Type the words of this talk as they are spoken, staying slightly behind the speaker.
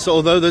So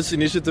although this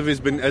initiative has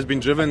been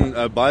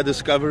driven by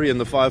Discovery and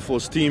the Fire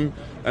Force team,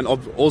 and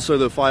also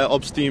the Fire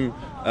Ops team,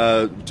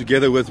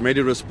 together with Medi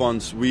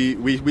Response,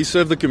 we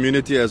serve the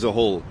community as a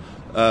whole.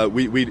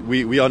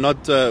 We are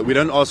not we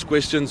don't ask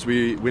questions.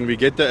 When we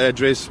get the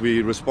address,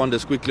 we respond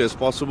as quickly as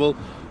possible.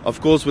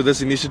 Of course, with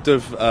this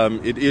initiative,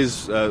 it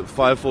is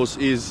Fire Force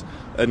is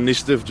an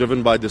initiative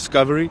driven by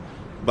Discovery,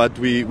 but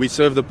we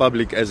serve the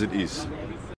public as it is.